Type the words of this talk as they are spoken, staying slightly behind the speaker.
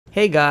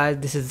Hey guys,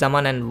 this is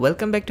Zaman and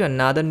welcome back to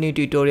another new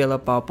tutorial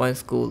of PowerPoint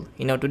School.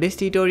 In our today's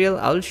tutorial,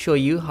 I will show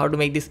you how to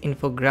make this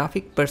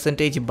infographic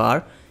percentage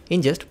bar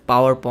in just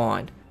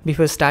PowerPoint.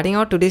 Before starting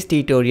out today's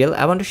tutorial,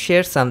 I want to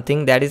share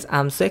something that is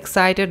I'm so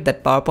excited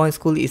that PowerPoint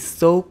School is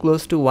so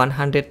close to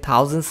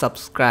 100,000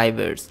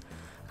 subscribers.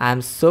 I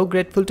am so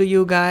grateful to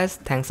you guys.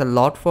 Thanks a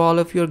lot for all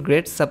of your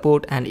great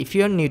support, and if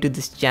you are new to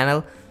this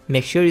channel,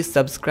 make sure you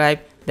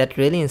subscribe. That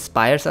really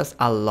inspires us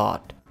a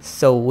lot.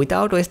 So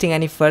without wasting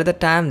any further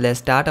time, let's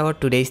start our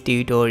today's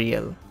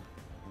tutorial.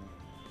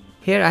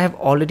 Here I have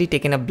already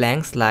taken a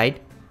blank slide.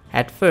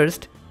 At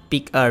first,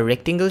 pick a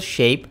rectangle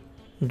shape,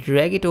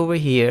 drag it over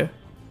here.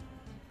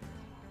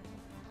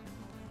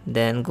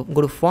 Then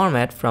go to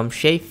format, from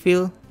shape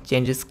fill,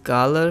 change its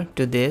color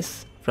to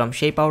this. From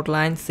shape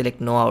outline, select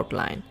no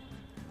outline.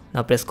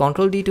 Now press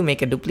Ctrl D to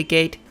make a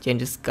duplicate,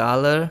 change its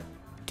color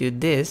to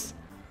this.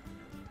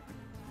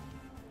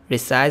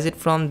 Resize it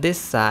from this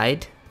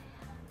side.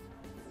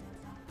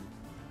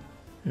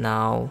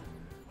 Now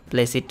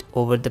place it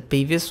over the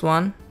previous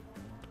one.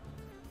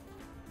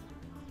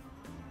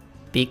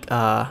 Pick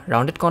a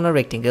rounded corner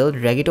rectangle,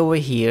 drag it over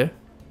here.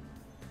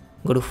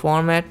 Go to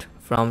format,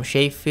 from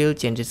shape fill,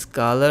 change its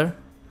color.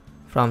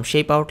 From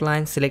shape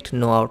outline, select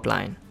no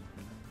outline.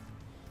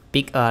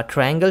 Pick a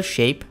triangle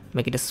shape,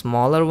 make it a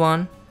smaller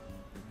one.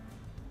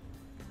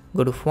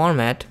 Go to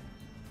format,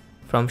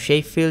 from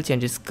shape fill,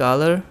 change its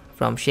color.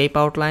 From shape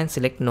outline,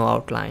 select no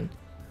outline.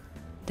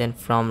 Then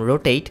from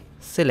rotate,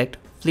 select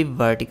flip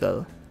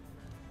vertical.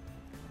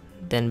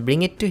 Then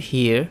bring it to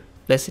here,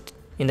 place it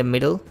in the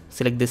middle,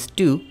 select this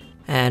 2,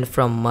 and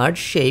from merge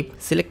shape,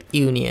 select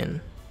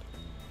union.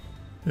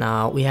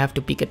 Now we have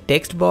to pick a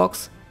text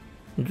box,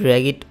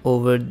 drag it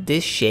over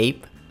this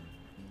shape,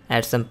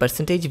 add some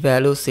percentage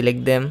values,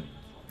 select them,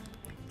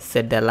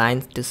 set the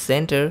lines to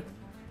center,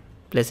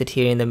 place it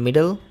here in the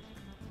middle.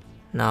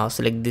 Now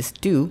select this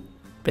 2,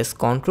 press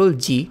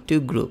Ctrl G to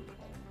group.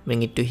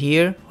 Bring it to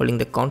here, holding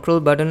the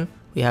Ctrl button,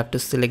 we have to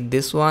select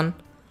this one,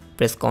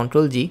 press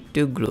Ctrl G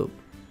to group.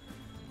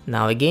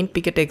 Now again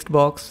pick a text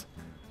box,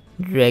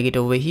 drag it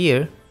over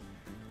here.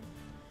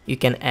 You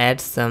can add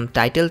some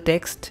title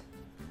text.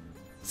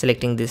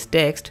 Selecting this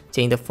text,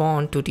 change the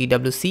font to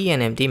TWC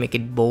and MT, make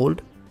it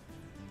bold.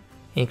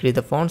 Increase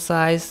the font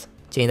size,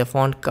 change the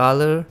font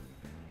color,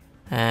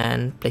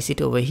 and place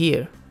it over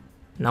here.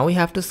 Now we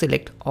have to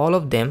select all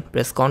of them,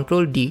 press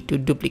Ctrl D to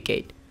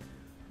duplicate.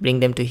 Bring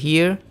them to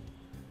here,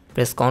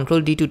 press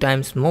Ctrl D 2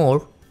 times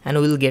more, and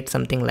we will get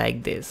something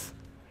like this.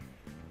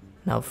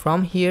 Now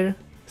from here,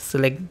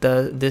 select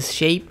this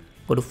shape,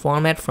 go to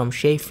format, from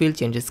shape fill,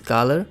 change its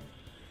color.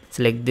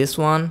 Select this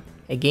one,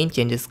 again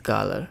change its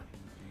color.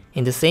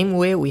 In the same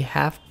way, we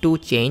have to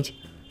change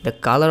the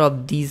color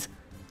of these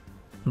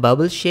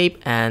bubble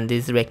shape and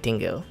this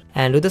rectangle.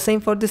 And do the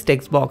same for these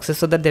text boxes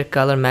so that their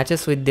color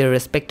matches with their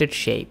respected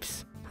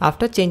shapes.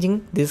 After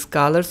changing these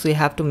colors, we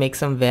have to make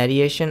some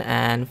variation,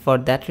 and for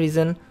that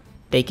reason,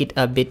 take it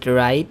a bit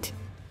right.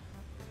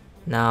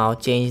 Now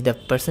change the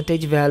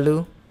percentage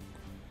value.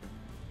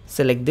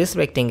 Select this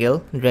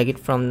rectangle, drag it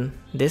from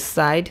this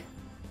side.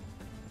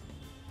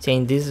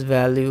 Change this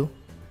value,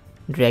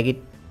 drag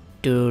it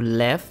to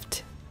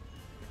left.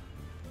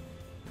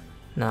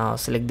 Now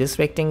select this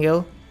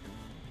rectangle,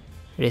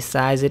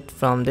 resize it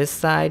from this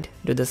side,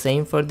 do the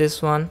same for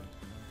this one,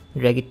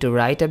 drag it to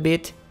right a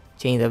bit,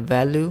 change the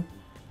value,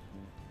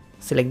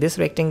 select this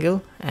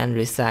rectangle and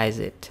resize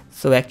it.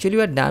 So actually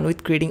we are done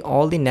with creating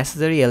all the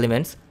necessary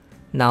elements.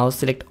 Now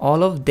select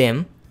all of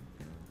them,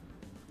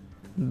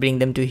 bring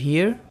them to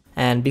here,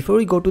 and before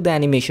we go to the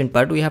animation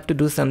part, we have to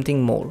do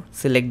something more.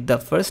 Select the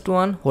first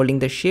one, holding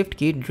the shift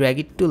key, drag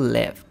it to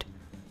left.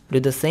 Do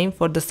the same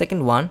for the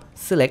second one,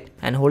 select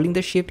and holding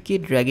the shift key,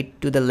 drag it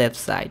to the left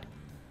side.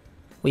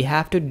 We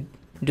have to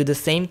do the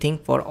same thing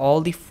for all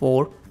the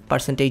 4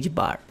 percentage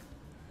bar.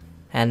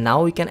 And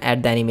now we can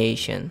add the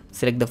animation.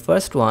 Select the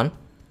first one,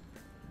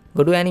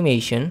 go to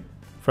animation,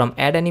 from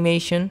add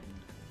animation,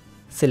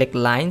 select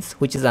lines,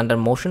 which is under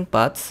motion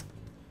paths.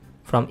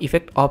 From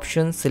effect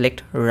option,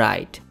 select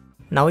right.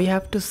 Now we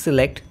have to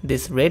select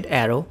this red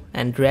arrow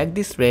and drag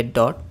this red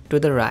dot to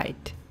the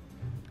right.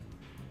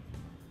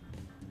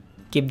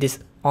 Keep this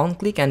on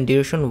click and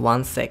duration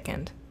 1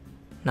 second.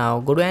 Now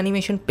go to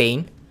animation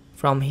pane.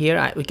 From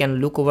here we can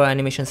look over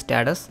animation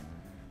status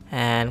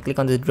and click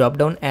on this drop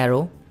down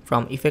arrow.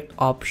 From effect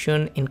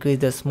option, increase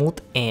the smooth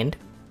end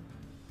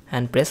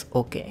and press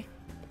OK.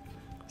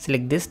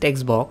 Select this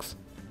text box.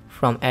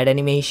 From add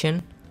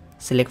animation,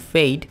 select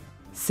fade,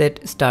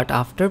 set start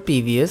after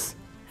previous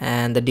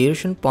and the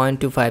duration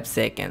 0.25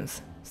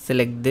 seconds.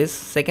 Select this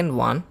second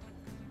one.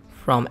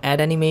 From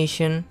add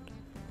animation,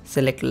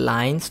 select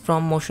lines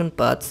from motion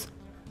paths.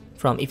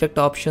 From effect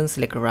option,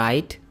 select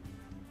right.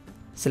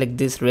 Select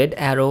this red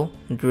arrow,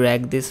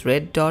 drag this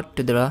red dot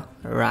to the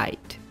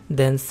right.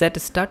 Then set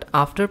start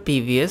after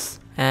previous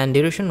and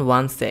duration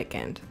 1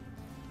 second.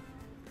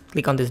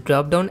 Click on this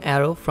drop down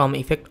arrow, from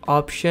effect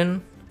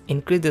option,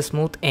 increase the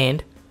smooth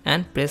end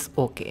and press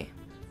OK.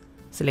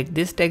 Select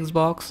this text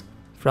box.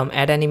 From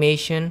add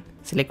animation,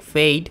 select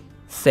fade,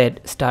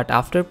 set start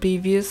after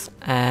previous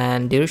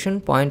and duration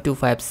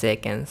 0.25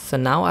 seconds. So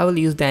now I will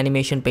use the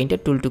animation painter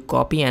tool to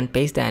copy and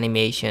paste the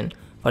animation.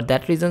 For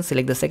that reason,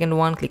 select the second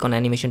one, click on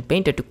animation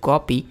painter to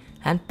copy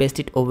and paste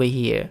it over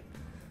here.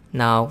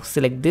 Now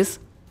select this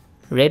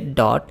red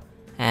dot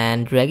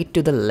and drag it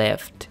to the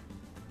left.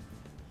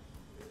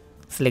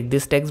 Select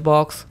this text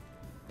box,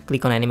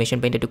 click on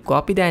animation painter to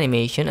copy the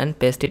animation and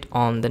paste it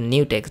on the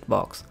new text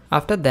box.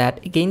 After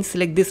that, again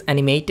select this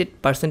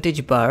animated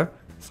percentage bar,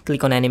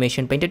 click on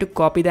animation painter to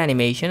copy the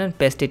animation and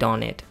paste it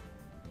on it.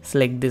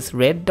 Select this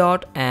red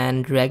dot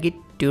and drag it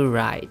to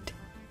right.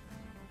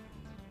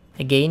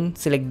 Again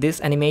select this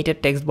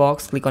animated text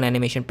box, click on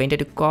animation painter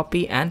to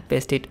copy and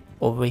paste it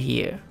over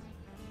here.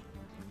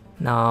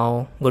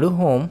 Now go to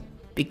home,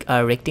 pick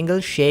a rectangle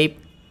shape,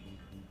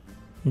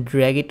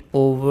 drag it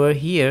over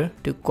here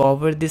to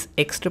cover this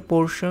extra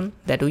portion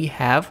that we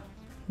have.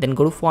 Then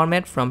go to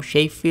format, from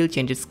shape fill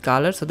change its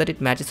color so that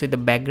it matches with the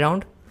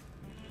background,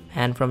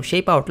 and from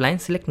shape outline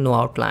select no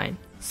outline.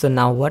 So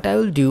now what I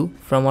will do,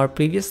 from our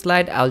previous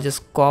slide I'll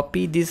just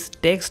copy this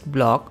text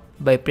block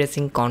by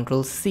pressing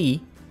Ctrl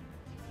C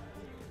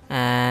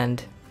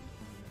and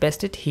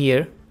paste it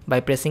here by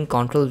pressing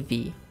Ctrl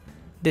V.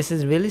 This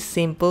is really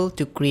simple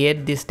to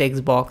create these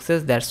text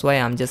boxes, that's why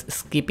I'm just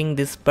skipping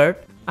this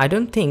part. I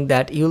don't think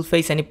that you'll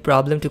face any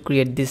problem to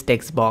create these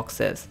text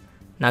boxes.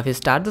 Now if you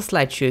start the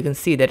slideshow, you can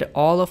see that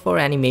all of our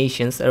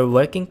animations are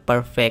working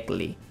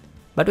perfectly.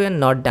 But we are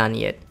not done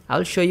yet.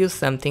 I'll show you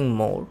something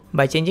more.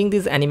 By changing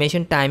this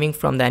animation timing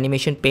from the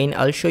animation pane,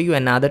 I'll show you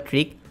another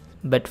trick.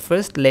 But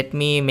first let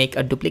me make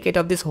a duplicate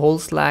of this whole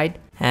slide,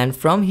 and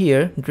from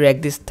here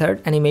drag this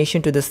third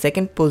animation to the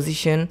second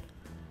position.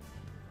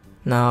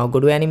 Now go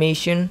to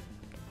animation,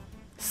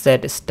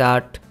 set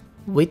start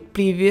with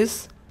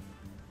previous,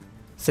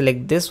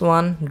 select this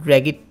one,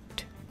 drag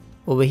it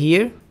over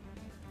here,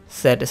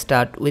 set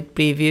start with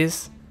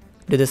previous,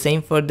 do the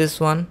same for this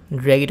one,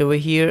 drag it over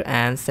here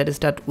and set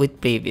start with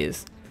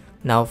previous.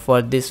 Now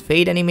for this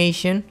fade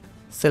animation,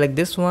 select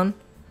this one,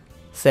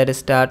 set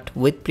start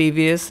with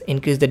previous,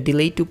 increase the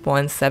delay to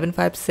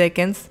 0.75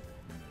 seconds,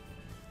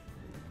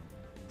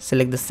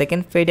 select the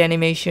second fade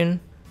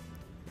animation,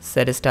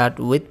 set start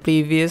with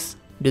previous,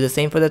 do the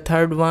same for the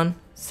third one,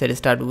 set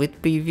start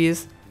with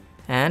previous,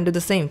 and do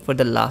the same for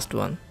the last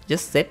one,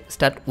 just set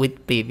start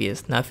with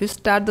previous. Now if you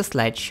start the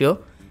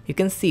slideshow, you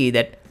can see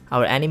that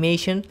our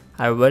animation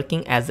are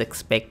working as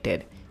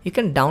expected. You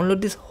can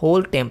download this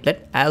whole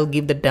template. I'll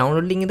give the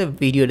download link in the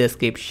video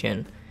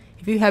description.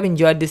 If you have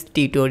enjoyed this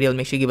tutorial,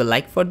 make sure you give a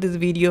like for this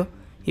video.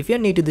 If you are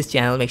new to this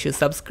channel, make sure to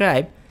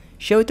subscribe,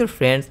 share with your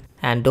friends,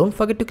 and don't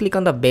forget to click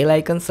on the bell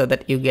icon so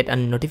that you get a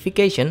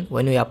notification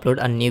when we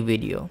upload a new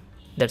video.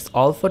 That's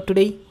all for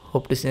today.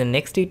 Hope to see you in the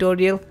next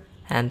tutorial,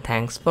 and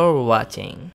thanks for watching.